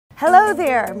Hello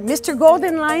there, Mr.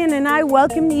 Golden Lion and I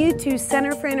welcome you to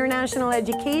Center for International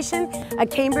Education, a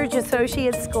Cambridge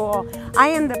Associate School. I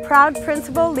am the proud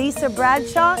principal, Lisa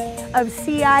Bradshaw of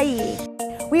CIE.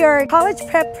 We are a college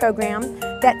prep program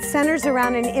that centers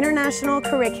around an international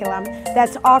curriculum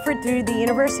that's offered through the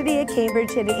University of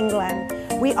Cambridge in England.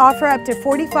 We offer up to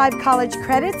 45 college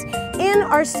credits, and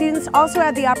our students also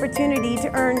have the opportunity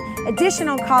to earn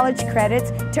additional college credits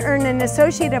to earn an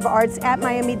Associate of Arts at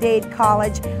Miami-Dade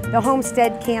College, the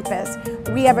Homestead campus.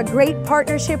 We have a great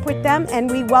partnership with them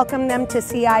and we welcome them to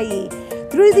CIE.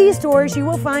 Through these doors, you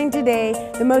will find today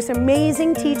the most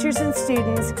amazing teachers and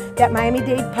students that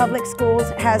Miami-Dade Public Schools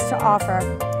has to offer.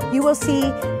 You will see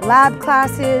lab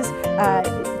classes,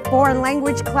 foreign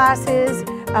language classes,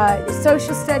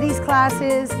 social studies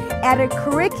classes, at a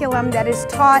curriculum that is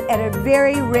taught at a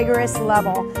very rigorous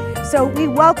level. So we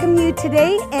welcome you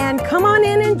today and come on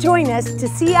in and join us to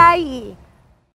CIE.